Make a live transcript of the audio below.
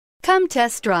Come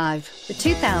test drive the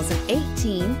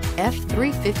 2018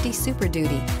 F-350 Super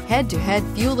Duty. Head-to-head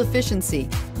fuel efficiency,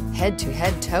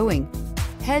 head-to-head towing,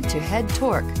 head-to-head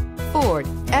torque. Ford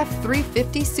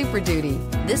F-350 Super Duty.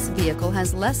 This vehicle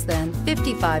has less than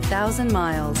 55,000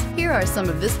 miles. Here are some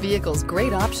of this vehicle's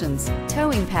great options: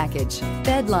 towing package,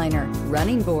 bed liner,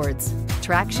 running boards,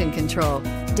 traction control,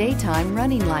 daytime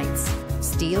running lights,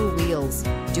 steel wheels,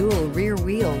 dual rear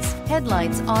wheels,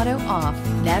 headlights auto off,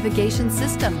 navigation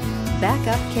system,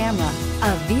 backup camera.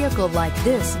 A vehicle like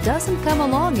this doesn't come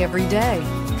along every day.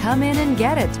 Come in and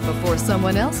get it before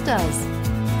someone else does.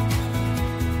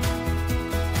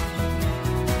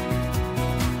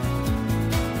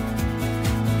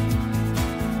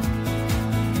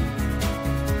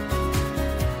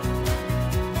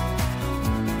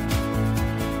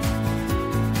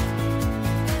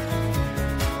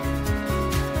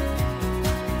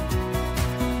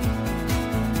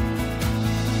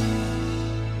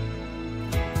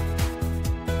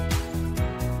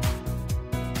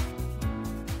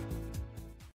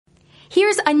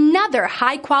 Here's another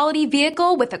high-quality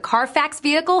vehicle with a Carfax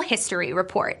Vehicle History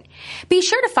Report. Be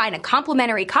sure to find a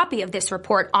complimentary copy of this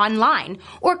report online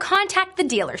or contact the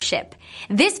dealership.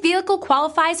 This vehicle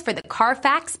qualifies for the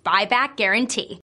Carfax Buyback Guarantee.